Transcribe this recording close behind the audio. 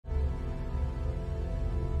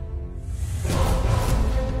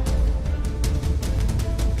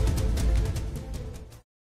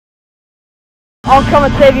I'll come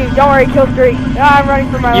and save you. Don't worry, kill streak. I'm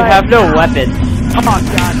running for my life. You have no weapons. Oh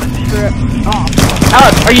god. Screw it. Oh.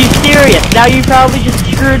 Alex, are you serious? Now you probably just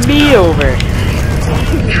screwed me over.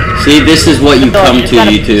 See, this is what you come to,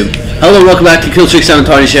 YouTube. Hello, welcome back to Killstreak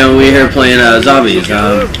 720 channel. We're here playing zombies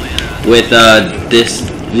with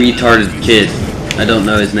this retarded kid. I don't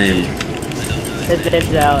know his name. His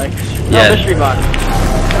name's Alex. Yeah. Oh, mystery box.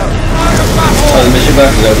 Oh, the mission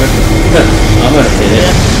box is open. I'm gonna hit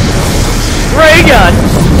it. Ray gun.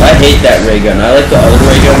 I hate that ray gun. I like the other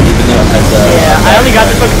ray gun, even though it has yeah, I only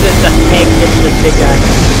got this one because it's a tank. It's this big guy.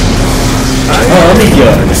 Oh, let me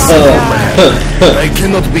go. I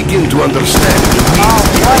cannot begin to understand the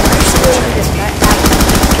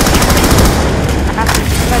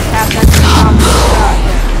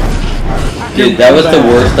Dude, that was the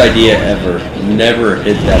worst idea ever. Never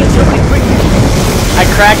hit that again. I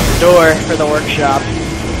cracked the door for the workshop.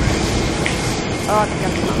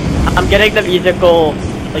 I'm getting the musical,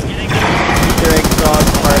 like, Easter egg song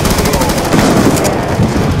part.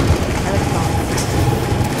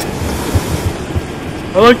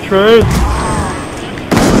 I like trains.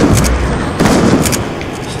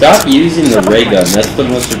 Stop using the ray gun. That's the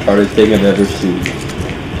most retarded thing I've ever seen.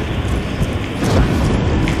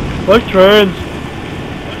 I like trains.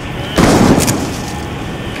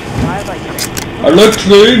 I like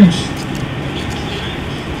trains.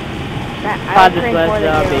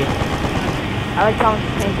 I like how much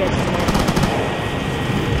paint gets in there.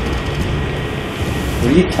 What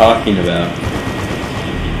are you talking about?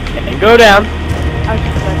 Okay, go down.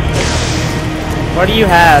 What do you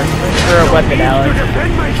have for a weapon, Alex?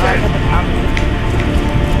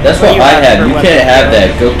 That's what I have. You can't have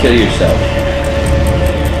that. Go kill yourself.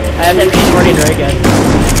 I have an MP40 ray gun.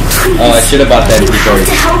 Oh, I should have bought that MP40.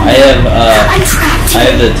 I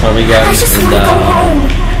have the Tommy gun and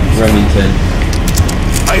Remington.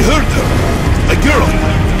 I heard her. A girl.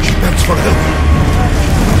 She begs for help.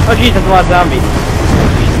 Oh jeez, that's a lot of zombies.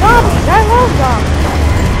 Zombies! I love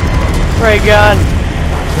zombies! Ray gun.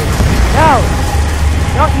 No!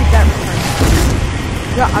 Don't use that return.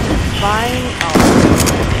 No, I'm just buying... Oh.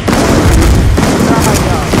 Oh my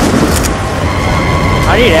god.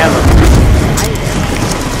 I need ammo.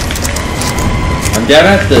 I'm down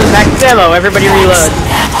at the... Max ammo, everybody reload.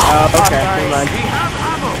 Oh, okay, never mind.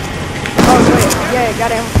 Oh, wait, yeah,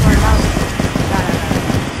 got ammo for now.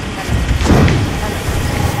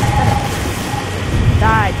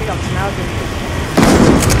 Die, pick up Mauser.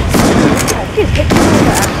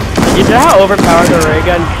 Did you know how overpowered the ray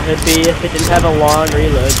gun could be if it didn't have a long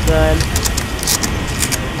reload time?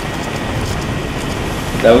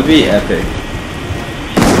 That would be epic.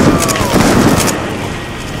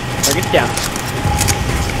 Target's down.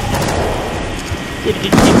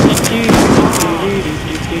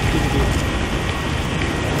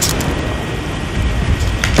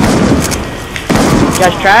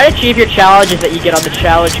 Guys, try to achieve your challenges that you get on the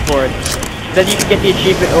challenge board. Then you can get the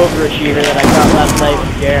achievement overachiever that I got last night with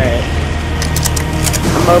Garrett.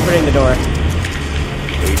 I'm opening the door.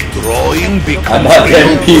 I'm not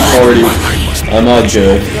getting P40. I'm all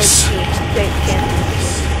good.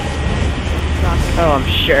 Oh, I'm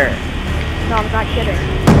sure. No, I'm not kidding.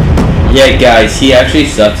 Yeah, guys, he actually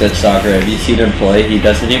sucks at soccer. Have you seen him play? He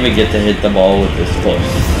doesn't even get to hit the ball with this close.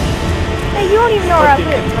 Hey, you don't even know where I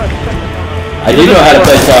live. I do know how to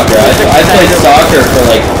play soccer. I played soccer for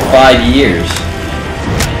like 5 years.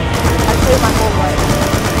 I played my whole life.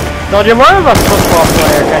 No, you're more of a football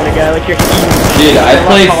player kind of guy, like your Dude, I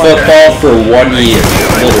played football for 1 year,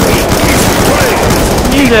 literally.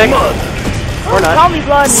 Music. Or not. Call me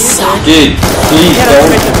blood music. Dude, please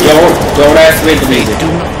don't activate the music.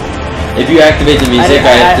 If you activate the music,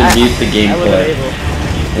 I have to mute the gameplay,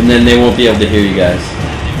 and then they won't be able to hear you guys.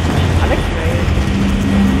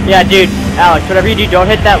 Yeah, dude, Alex, whatever you do, don't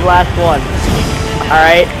hit that last one.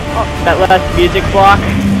 Alright? That last music block.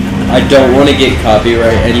 I don't want to get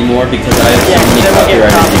copyright anymore because I have so many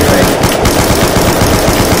copyright anyway.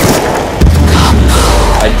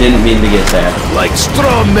 I didn't mean to get that. Like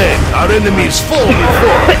straw men, our enemies fall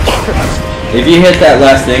before. If you hit that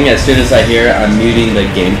last thing, as soon as I hear it, I'm muting the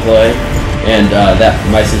gameplay, and that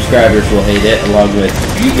my subscribers will hate it, along with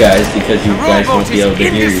you guys, because you guys won't be able to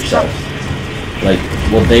hear yourselves. Like,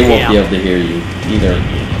 well, they won't be able to hear you either.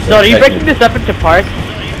 So are you breaking this up into parts?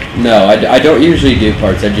 No, I don't usually do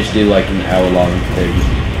parts. I just do like an hour-long thing.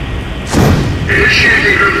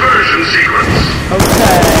 Initiating conversion sequence.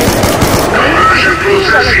 Okay. Conversion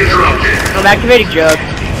process interrupted. I'm activating Jug.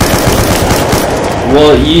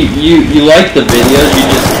 Well, you like the videos, you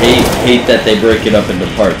just hate that they break it up into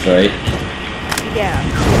parts, right? Yeah.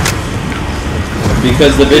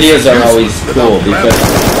 because the videos are always cool because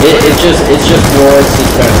it's just more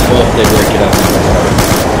suspenseful if they break it up into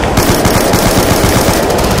parts.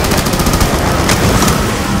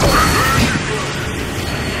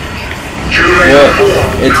 Well,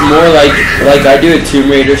 it's more like I do a Tomb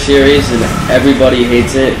Raider series and everybody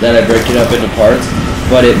hates it that I break it up into parts,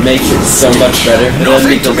 but it makes it so much better for them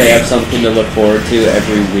because they have something to look forward to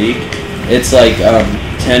every week. It's like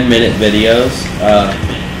 10-minute videos,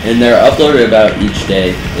 and they're uploaded about each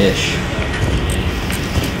day-ish.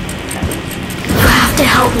 You have to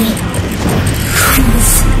help me.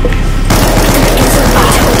 Please.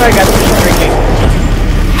 Sorry guys, I'm just drinking.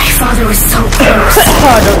 My father was so close.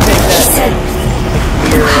 Oh, don't take He that. said,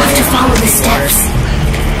 you have to follow the steps.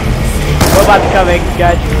 Robot's coming,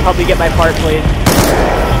 guys. Help me get my part, please.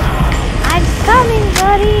 I'm coming,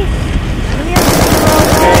 buddy. Come here,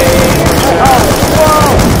 Okay. Oh,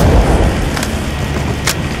 whoa.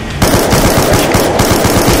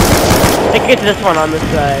 I can get to this one on this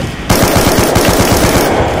side.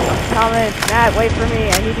 Coming. Matt, wait for me.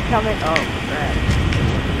 I need to come in. Oh, crap.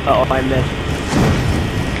 Uh oh, I missed.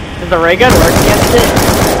 Does the ray gun work against it?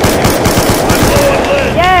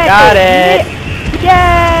 Yay! Got it.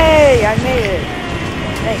 Yay! I made it.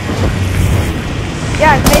 Thanks.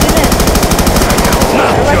 Yeah, I made it in.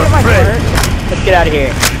 Everybody get my part. Let's get out of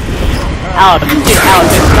here. Alex,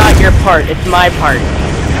 it's not your part. It's my part.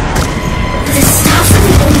 The stuff in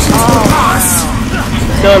the engines were lost.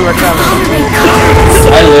 Dylan, we're coming. Oh my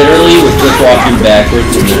God. I literally was just walking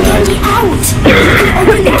backwards and then Let me out.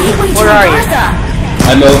 Open the gateway to Where are you? Martha.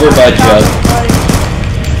 I'm over by Jug.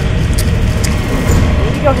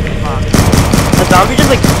 Let me go hit the box. The zombie just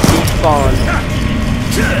like despawned.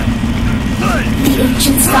 The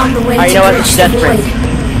ancients found the way Oh, you to know what? bridge It's the desperate. void.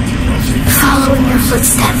 Following your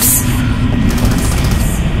footsteps.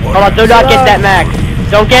 Hold on, do not get that max.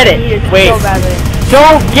 Don't get I need it. it Wait. so badly.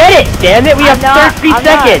 Don't get it! Damn it, we have I'm not, 30 I'm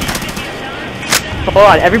seconds! Hold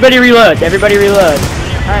on, everybody reload. Everybody reload.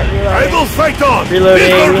 Alright, I reload. will fight on. Reloading.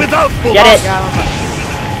 With or without bullets. Get it!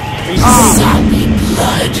 Zombie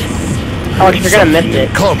blood. Oh, you're gonna miss it.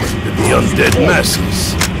 Common with the undead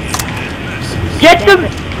masses. Get them!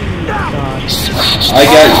 I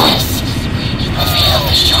got.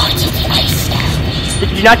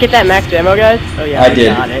 Did you not get that max ammo, guys? Oh yeah, I we did.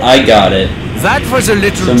 got it. I got it. That was a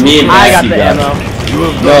little So me and I got Maxie the got ammo. it.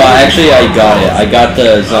 No, actually I got it. I got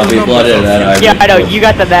the zombie blood and then I. Yeah, I know, you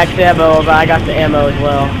got the max ammo, but I got the ammo as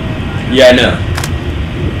well. Yeah, I know.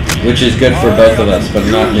 Which is good for both of us, but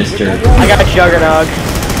not Mr. I got a Juggernog.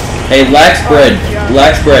 Hey, Lax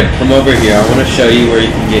Bread, come over here. I want to show you where you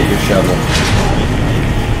can get your shovel.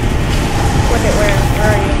 Wait, where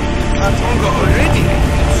are you?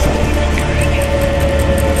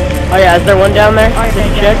 Oh yeah, is there one down there? Oh, Did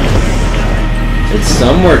you check? It's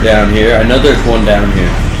somewhere down here. I know there's one down here.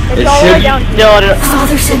 It's It all the way should. down here. No,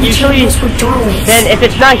 Father said the usually, chambers were doorways. then if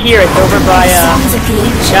it's not here, it's over by, Sounds like the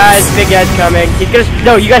ancients. guys, big guy's coming. He's gonna,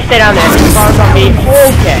 no, you guys stay down there. If he spawns on me,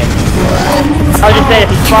 okay. I was just saying,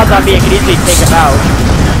 if he spawns on me, I could easily take him out.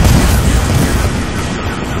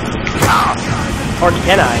 Or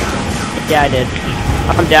can I? Yeah, I did.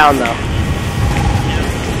 I'm down, though.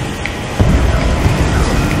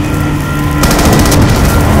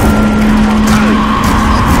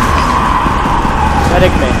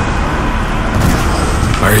 Medic me.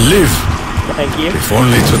 I live, Thank you. if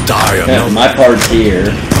only to die Yeah, another. my part's here.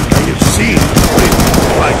 I have seen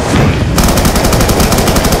like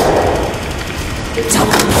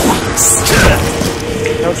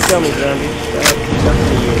Don't kill me,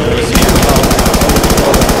 zombies.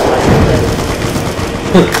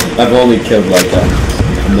 I've only killed like a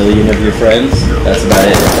million of your friends. That's about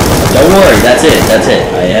it. Don't worry, that's it. That's it.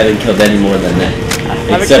 I haven't killed any more than that.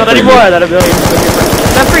 I haven't killed any more than a million of your friends.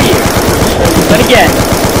 Except for you. But again.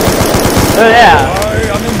 Oh yeah.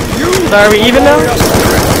 So are we even though?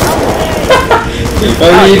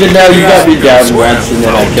 Oh, even now you got me down once, and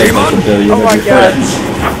then I killed like a billion Oh my of your God. friends.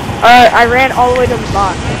 I ran all the way to the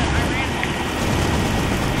box.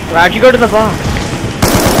 How'd you go to the box?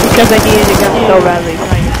 Because I needed to go so badly.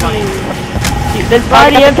 Then buy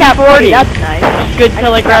the MP40. That's nice. Good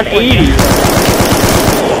till like around 80.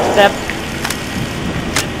 Except,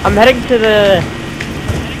 I'm heading to the.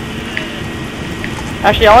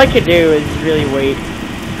 Actually, all I could do is really wait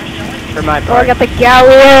for my So I part. got the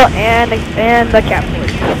Galileo and the Catboy.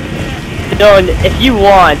 Dylan, if you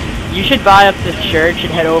want, you should buy up this church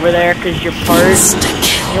and head over there, cause your part,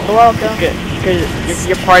 You're welcome. cause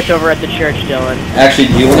your part's over at the church, Dylan. Actually,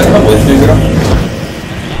 do you want to come with me, girl?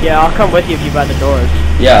 Yeah, I'll come with you if you buy the doors.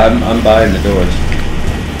 Yeah, I'm buying the doors.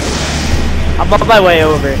 I'm on my way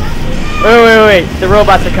over. Wait. The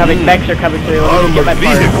robots are coming. Mechs are coming through. Let me get my Armored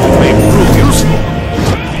part. vehicle may prove useful.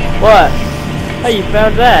 What? Oh, you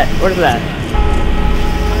found that. What is that?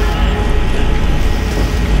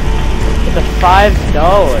 It's a $5.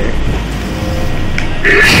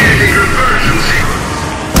 Initiating conversion sequence.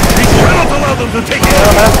 We cannot allow them to take it.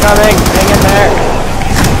 Oh, I'm coming. Hang in there.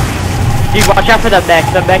 Dude, watch out for the mech.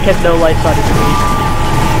 The mech has no lights on his feet.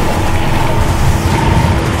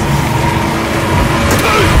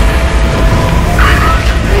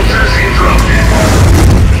 Process interrupted.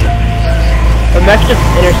 The mech just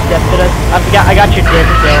intercepted us. I got your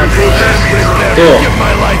dibs, Dylan. Process interrupted. Cool. Give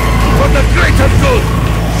my life for the greater good.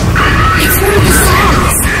 It's one of the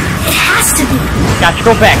cells. It has to be. Got you.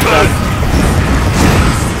 Go back, son.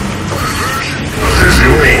 Processing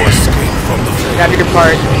No escape from the floor. Grab your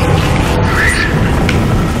part.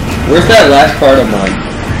 Where's that last part of mine?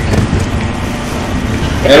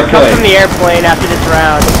 It'll come from Airplane. the airplane after this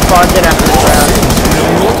round. It spawns in after this round.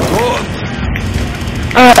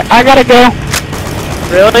 I gotta go.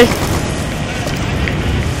 Really?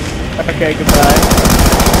 Okay, goodbye.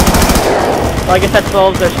 Well, I guess that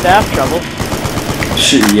solves their staff trouble.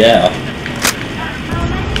 Shit, yeah.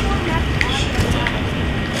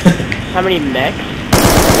 How many mechs?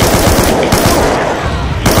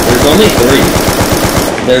 There's only 3.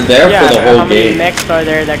 They're there Yeah, for the but whole how many game. mechs are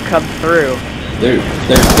there that come through? There's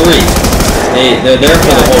 3. They're there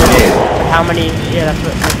for the whole game. But how many? Yeah, that's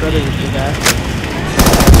what my brother used to ask.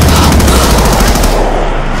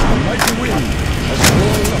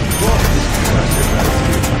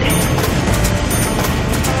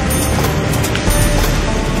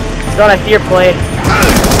 Don, I see your plane.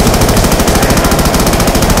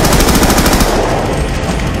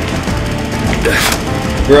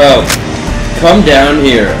 Bro, come down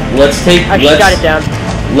here. Let's take. I just got it down.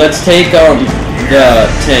 Let's take the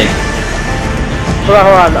tank. Hold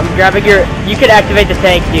on. I'm grabbing your. You can activate the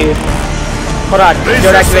tank, dude. Hold on.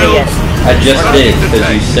 Don't activate it yet. I just did because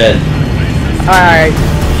you said. Alright.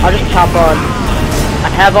 I'll just hop on.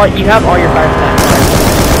 You have all your fire stacks.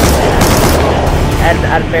 And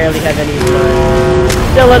I barely have any.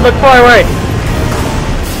 Dylan, look forward.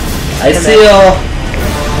 I seal.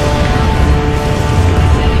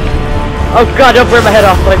 Oh god, don't burn my head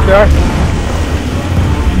off, flamethrower.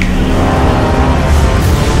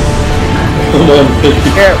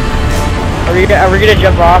 Here. Are we gonna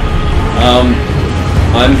jump off?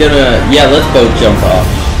 I'm gonna. Yeah, let's both jump off.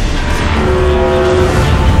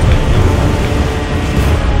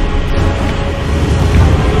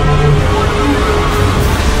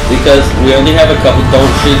 Because we only have a couple.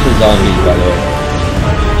 Don't shoot the zombies, by the way.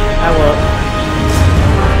 I will.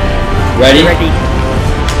 Ready? Ready.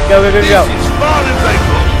 Go. This is far and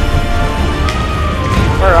rifle.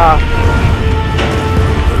 We're off.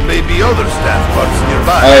 There may be other staff parts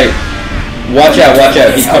nearby. Alright. Watch out.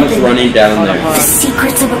 He comes running down there. The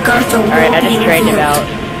secrets of Agartha will Alright, I be just trained him revealed. out.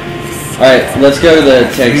 Alright, let's go to the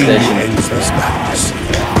tank He who station. ends this madness.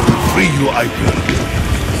 Free you, I bid.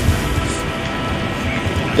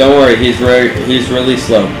 Don't worry, he's really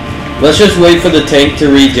slow. Let's just wait for the tank to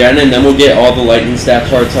regen, and then we'll get all the lightning staff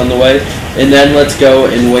parts on the way. And then let's go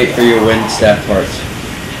and wait for your wind staff parts.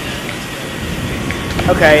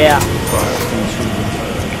 Okay, yeah.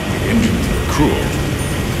 Cruel.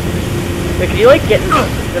 Wait, can you like get in?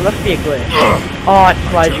 There must be a glitch. Oh, it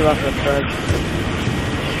flies you off the front.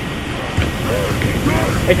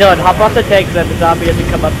 Hey Dylan, hop off the tank so that the zombie doesn't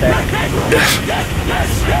come up there.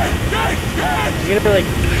 You're gonna be like,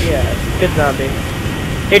 yeah, good zombie.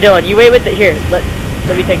 Here Dylan, you wait with the, here, let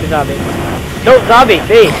me take the zombie. No, zombie,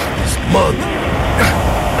 me! This mud.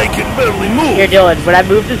 They can barely move. Here Dylan, when I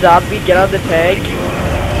move the zombie, get on the tank.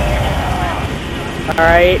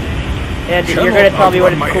 Alright. And you're gonna tell me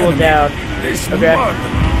when it's cooled down. Okay?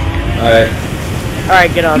 Alright.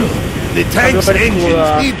 Alright, get on. The tank's I'll go to engines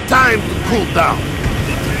cool, need time to cool down.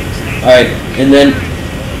 Alright, and then...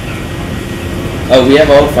 Oh, we have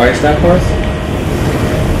all the fire staff parts?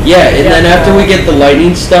 Yeah, and then after we get the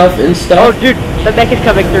lightning stuff and Oh stuff... dude, the mech is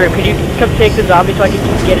coming through. Could you come take the zombie so I can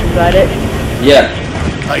get inside it? Yeah.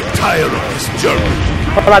 I'm tired of this journey.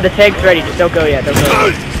 Hold on, the tank's ready. Just don't go yet. Don't go.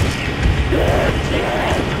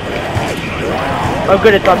 Oh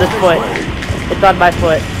good, it's on this foot. It's on my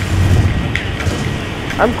foot.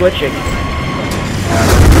 I'm glitching.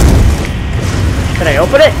 Can I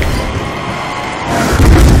open it?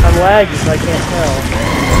 I'm laggy, so I can't tell.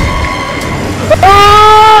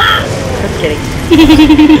 Ah! Just kidding.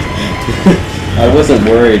 I wasn't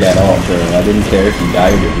worried at all, bro. I didn't care if you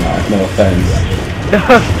died or not. No offense. No,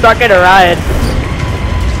 I'm stuck in a ride.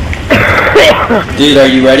 Dude, are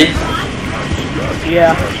you ready?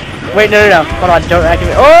 Yeah. Wait, no. Hold on, don't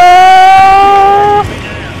activate. Oh!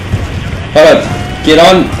 Hold up.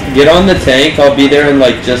 Get on the tank. I'll be there in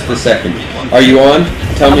like just a second. Are you on?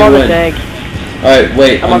 Tell me I'm on when. the tank. Alright,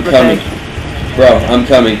 wait, I'm coming. Bro, I'm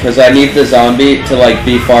coming, because I need the zombie to like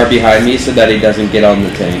be far behind me so that he doesn't get on the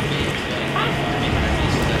tank.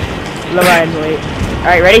 Ryan, wait.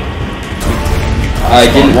 Alright, ready? I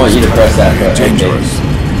didn't want you to press that button. Dangerous.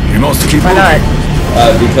 You must keep Why not?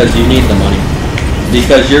 Because you need the money.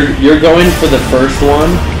 Because you're going for the first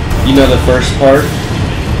one. You know the first part?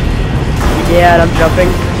 Yeah, and I'm jumping.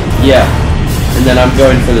 Yeah. And then I'm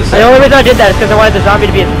going for the The second. only reason I did that is because I wanted the zombie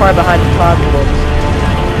to be as far behind as possible.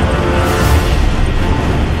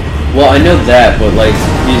 Well, I know that, but like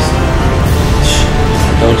he's.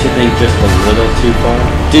 Don't you think just a little too far?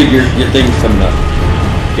 Dude, your thing's coming up.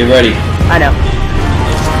 Get ready. I know.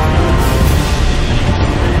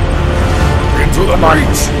 into the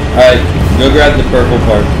breach. Alright, go grab the purple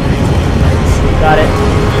part. Got it.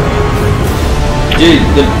 Dude,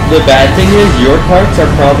 the bad thing is your parts are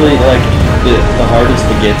probably like the hardest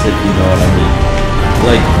to get to, if you know what I mean.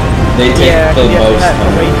 Like, they take the most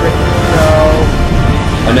time. So,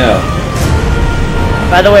 I know.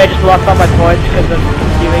 by the way, I just lost all my points because of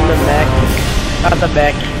doing the mech. Not the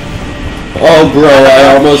mech. Oh bro,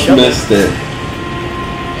 I almost missed it.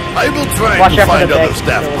 I will try Watch to out for find the other mech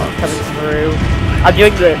staff coming parts. through. I'm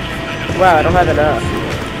doing the... Wow, I don't have enough.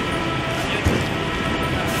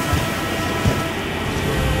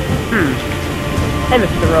 Hey,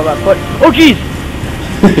 Mr. Robot Foot. Oh, jeez!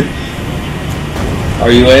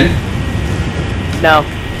 Are you in? No.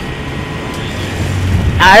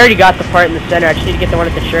 I already got the part in the center. I just need to get the one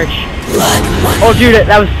at the church. Oh, dude,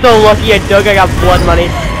 that was so lucky. I got blood money.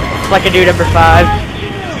 Like a dude number 5.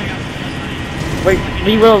 Wait,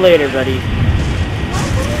 reload later, buddy.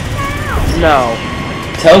 No.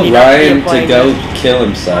 Tell You know, Ryan you're playing to go kill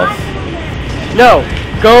himself. No.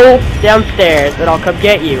 Go downstairs, and I'll come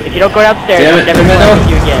get you. If you don't go downstairs, Damn I'll it, never damn it, play no. with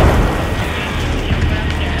you again.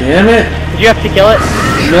 Damn it! Did you have to kill it?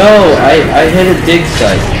 No, I hit a dig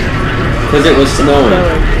site. Because it was snowing.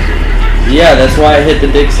 Yeah, that's why I hit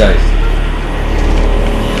the dig site.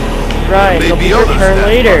 Right, it'll be your other turn staff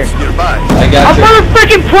later. parts nearby. I got I'm you.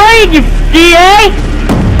 motherfucking playing, you DA!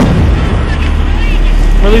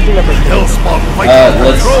 We're losing number 2. Hellspawn fight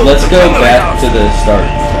for control Let's of the go Gemini back house. to the start.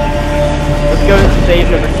 Let's go to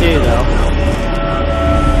save number 2, though.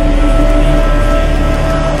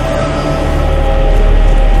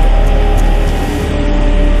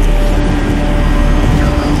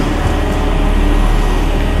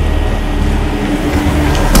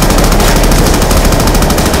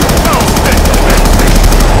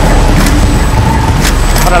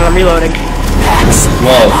 Hold on, I'm reloading.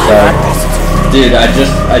 Whoa, sorry. Dude, I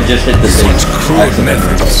just hit the thing. Such cruel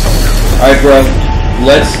methods. Alright bro,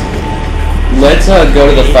 let's go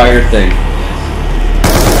to the fire thing.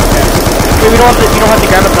 Wait, you don't have to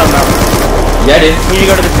grab a phone though. Yeah, dude. You need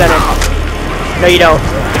to go to the center. No, you don't.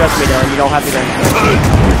 Trust me, Dylan. You don't have to grab a phone.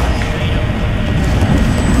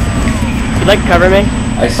 You'd like to cover me?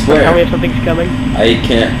 I swear. Tell me if something's coming. I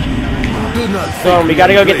can't. Do not So, we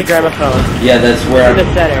gotta go get the gramophone. Yeah, that's where To the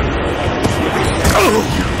I'm. center.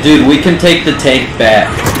 Dude, we can take the tank back.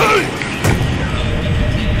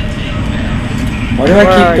 Why do I Where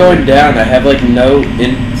are keep going down? I have like no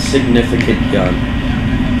insignificant gun.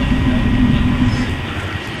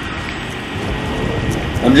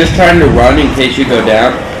 I'm just trying to run in case you go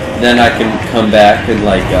down. Then I can come back and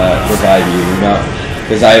like revive you, you know?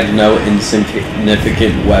 Because I have no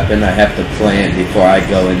insignificant weapon. I have to plant before I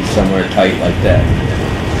go in somewhere tight like that.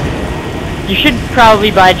 You should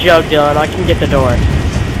probably buy Jug, Dylan. I can get the door.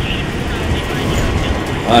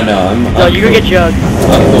 Oh no, I'm No, you cool. go get Jug.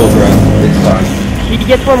 I'm cool, bro. It's fine. He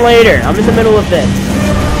gets one later. I'm in the middle of this.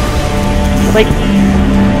 Like...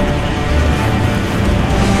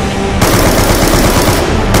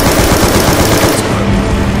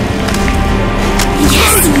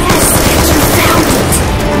 Yes, you found it.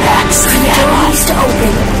 The door needs to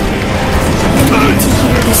open. We need to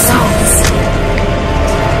hear the songs.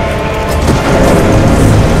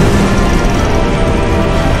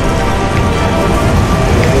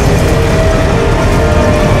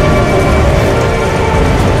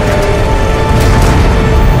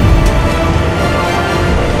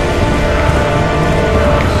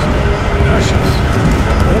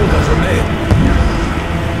 All that remain.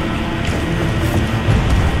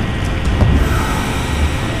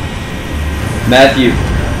 Matthew,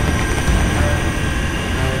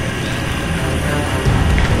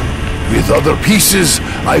 With other pieces,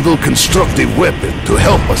 I will construct a weapon to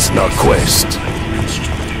help us in our quest.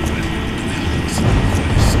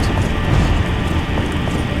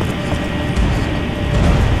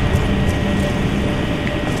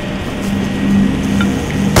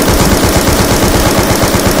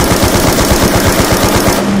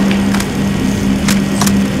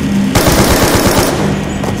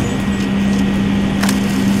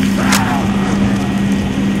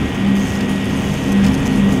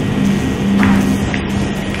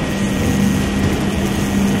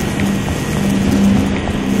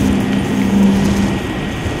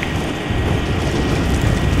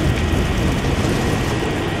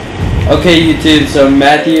 Okay, YouTube, so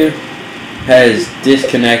Matthew has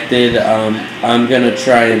disconnected. I'm gonna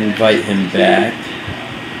try and invite him back.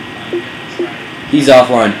 He's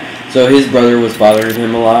offline. So his brother was bothering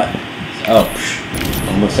him a lot. Oh,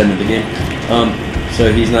 almost ended the game.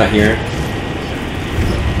 So he's not here.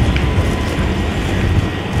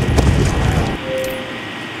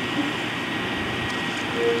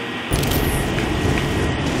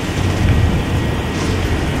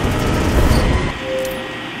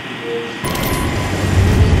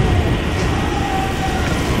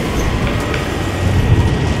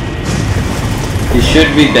 He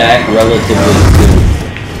should be back relatively soon.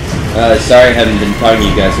 Sorry I haven't been talking to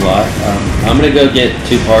you guys a lot. I'm gonna go get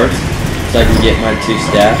 2 parts so I can get my 2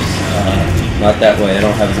 staffs. Not that way, I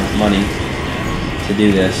don't have enough money to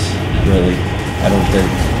do this, really. I don't think.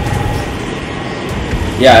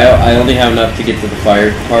 Yeah, I only have enough to get to the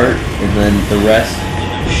fire part, and then the rest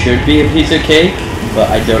should be a piece of cake,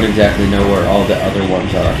 but I don't exactly know where all the other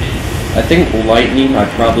ones are. I think lightning, I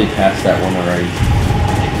probably passed that one already.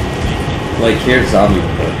 Like, here's zombie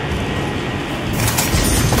report.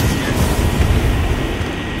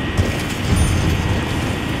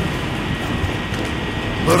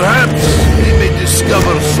 Perhaps we may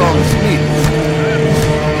discover Song's meaning.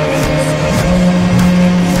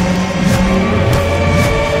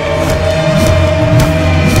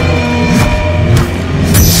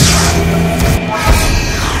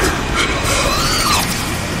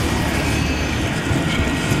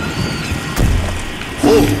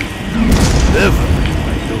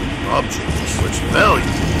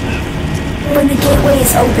 When the gateway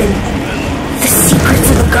is open, the secrets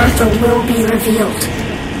of Agartha will be revealed.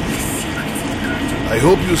 I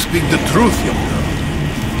hope you speak the truth, young girl.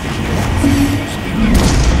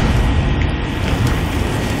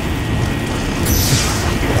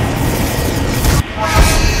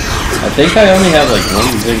 I think I only have like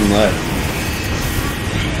 1 thing left.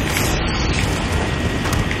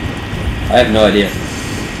 I have no idea.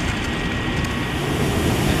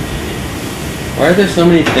 Why are there so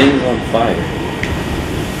many things on fire?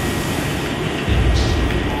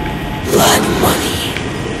 Blood money.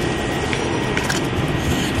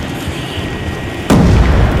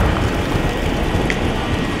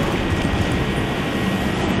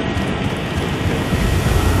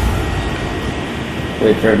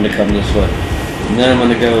 Wait for him to come this way. And then I'm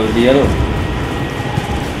gonna go the other way.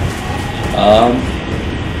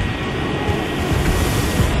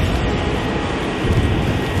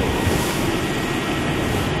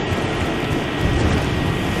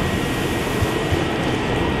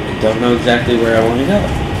 Don't know exactly where I want to go.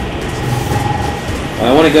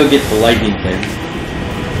 I want to go get the lightning thing.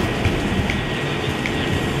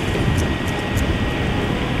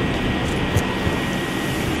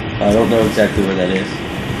 I don't know exactly where that is.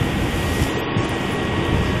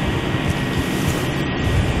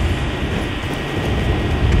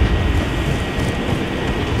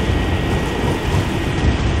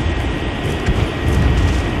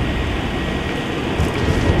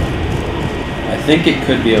 I think it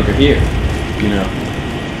could be over here, you know.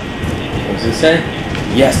 What does it say?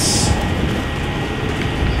 Yes!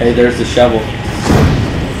 Hey, there's the shovel.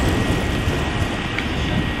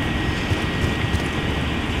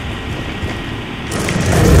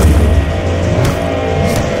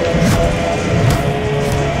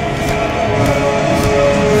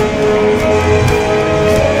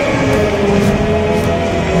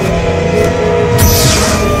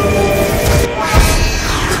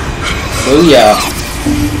 Booyah!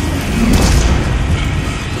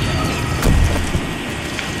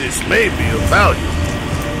 This may be of value.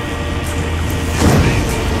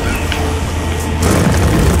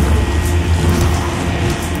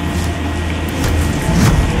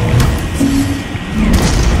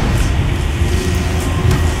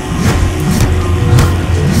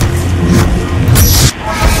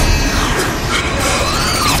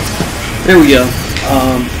 There we go.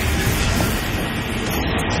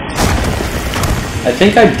 I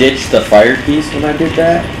think I ditched the fire piece when I did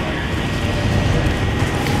that.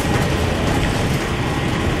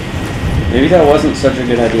 Maybe that wasn't such a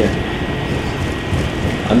good idea.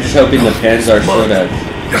 I'm just hoping the Panzer soda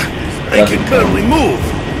I can barely move.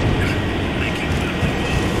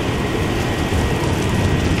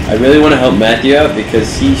 I really want to help Matthew out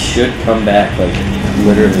because he should come back like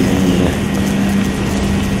literally in a minute.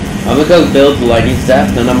 I'm gonna go build the lightning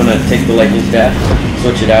staff, then I'm gonna take the lightning staff,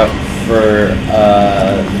 switch it out for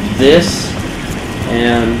this,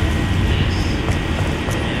 and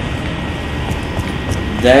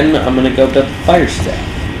then I'm gonna go build the fire staff.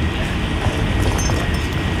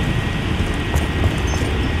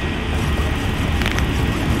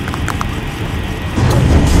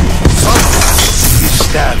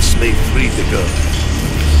 may free the girl.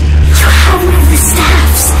 You have one of the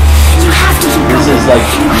staffs. You have to keep This going. is like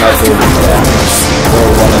my favorite staff. Or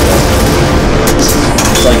one of them.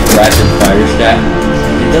 It's like rapid fire staff.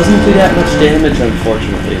 It doesn't do that much damage,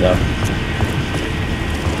 unfortunately, though.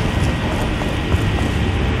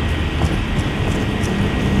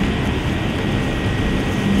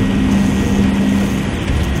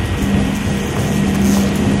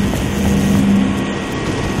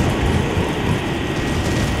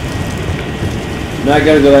 Now I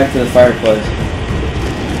gotta go back to the fireplace.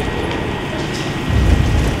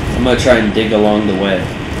 I'm gonna try and dig along the way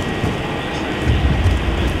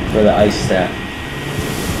for the ice staff.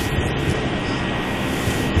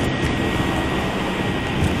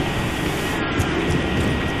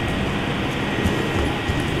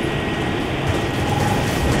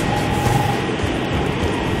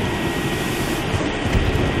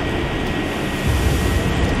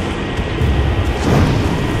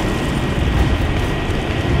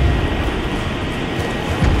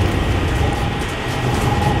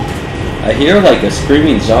 I hear like a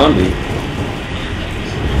screaming zombie.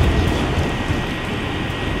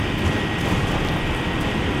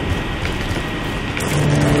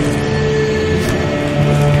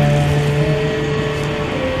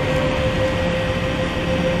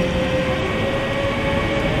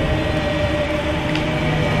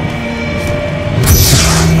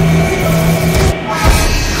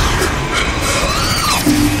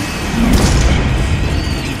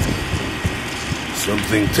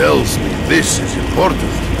 Something tells me this is important.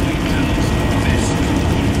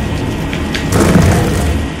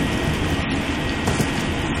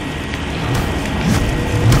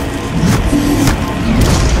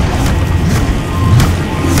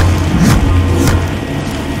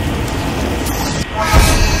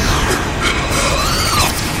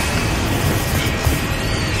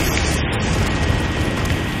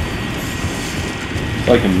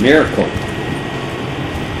 Like a miracle.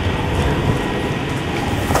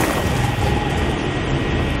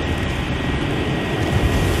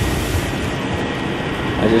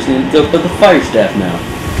 I just need to put the fire staff now.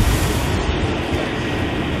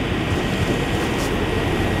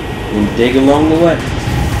 And dig along the way.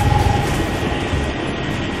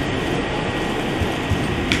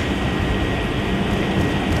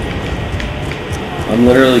 I'm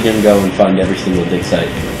literally gonna go and find every single dig site.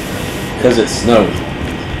 Because it snowed.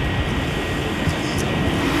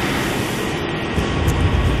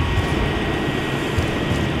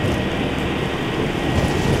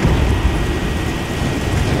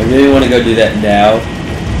 I really want to go do that now,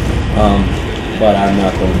 but I'm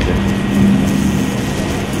not going to.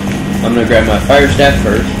 I'm going to grab my fire staff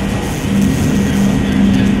first.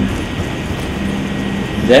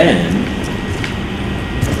 Then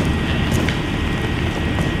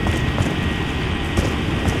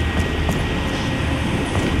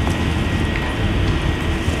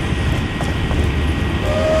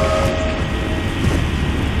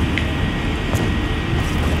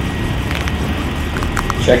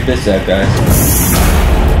check this out, guys.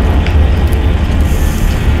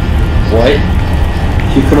 What?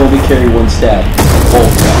 You can only carry one staff. Full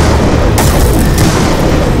staff.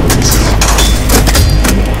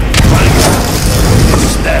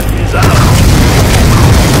 This staff is out.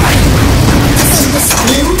 So this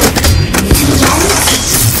blue? To the end?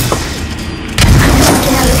 I want to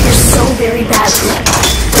get out of here so very badly.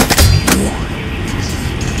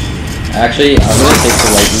 Actually, I'm gonna take the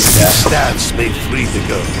lightning staff. Staffs may free the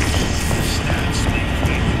girl.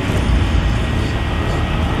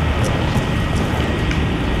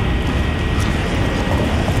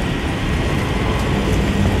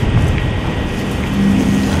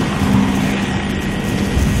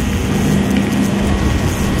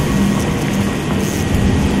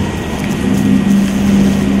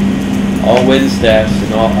 All wind staffs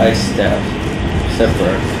and all ice staffs, except for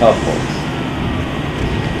a couple.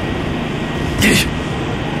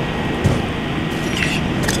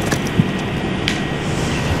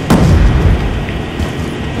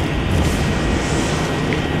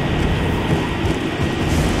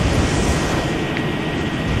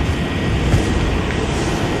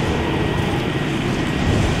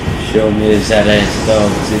 Show me that ass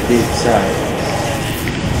dogs inside.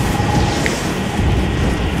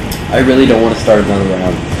 I really don't want to start another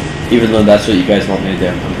round, even though that's what you guys want me to do.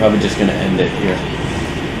 I'm probably just going to end it here.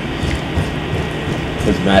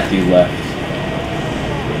 Because Matthew left.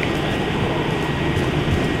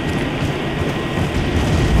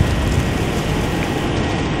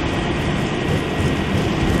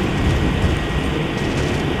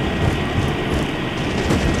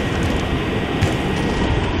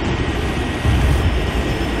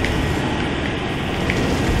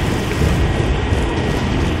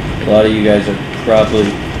 A lot of you guys are probably...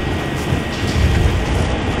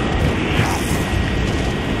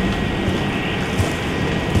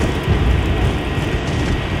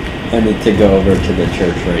 I need to go over to the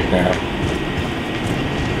church right now.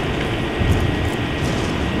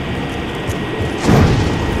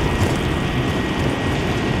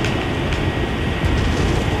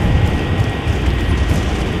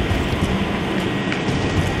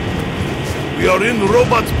 We are in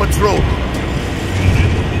Robot's patrol.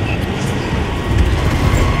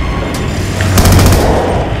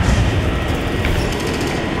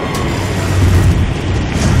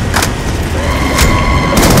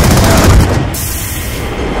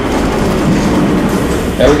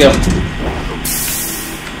 There we go.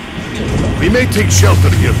 We may take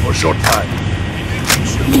shelter here for a short time.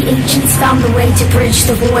 The ancients found a way to bridge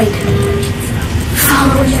the void.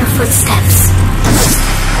 Follow in their footsteps.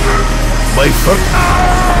 My foot.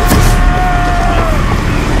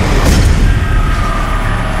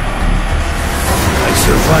 I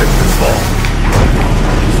survived the fall.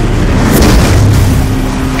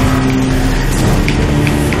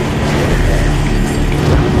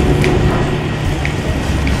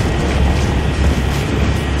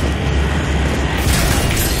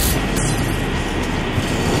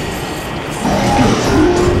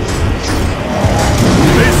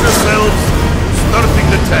 Brace yourselves, starting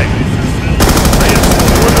the tank. I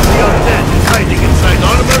assume one of the undead is hiding inside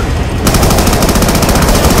armor.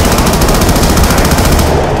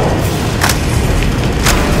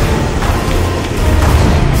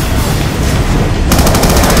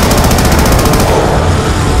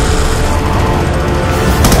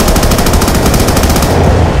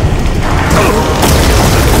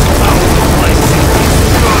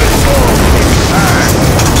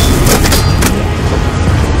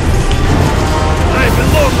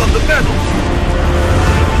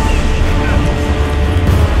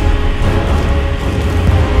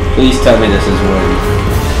 Please tell me this is wind.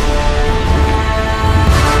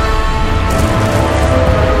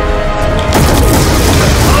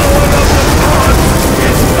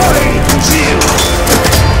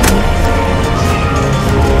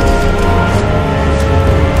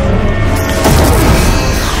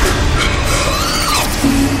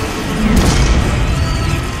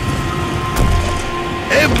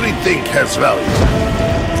 Everything has value.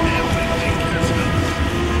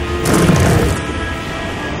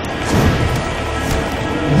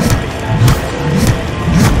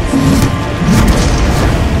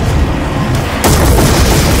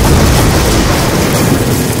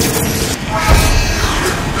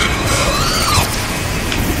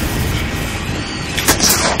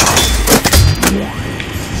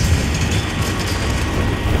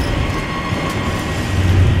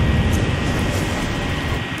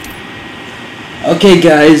 Okay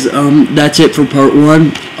guys, that's it for part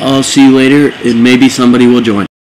 1. I'll see you later and maybe somebody will join.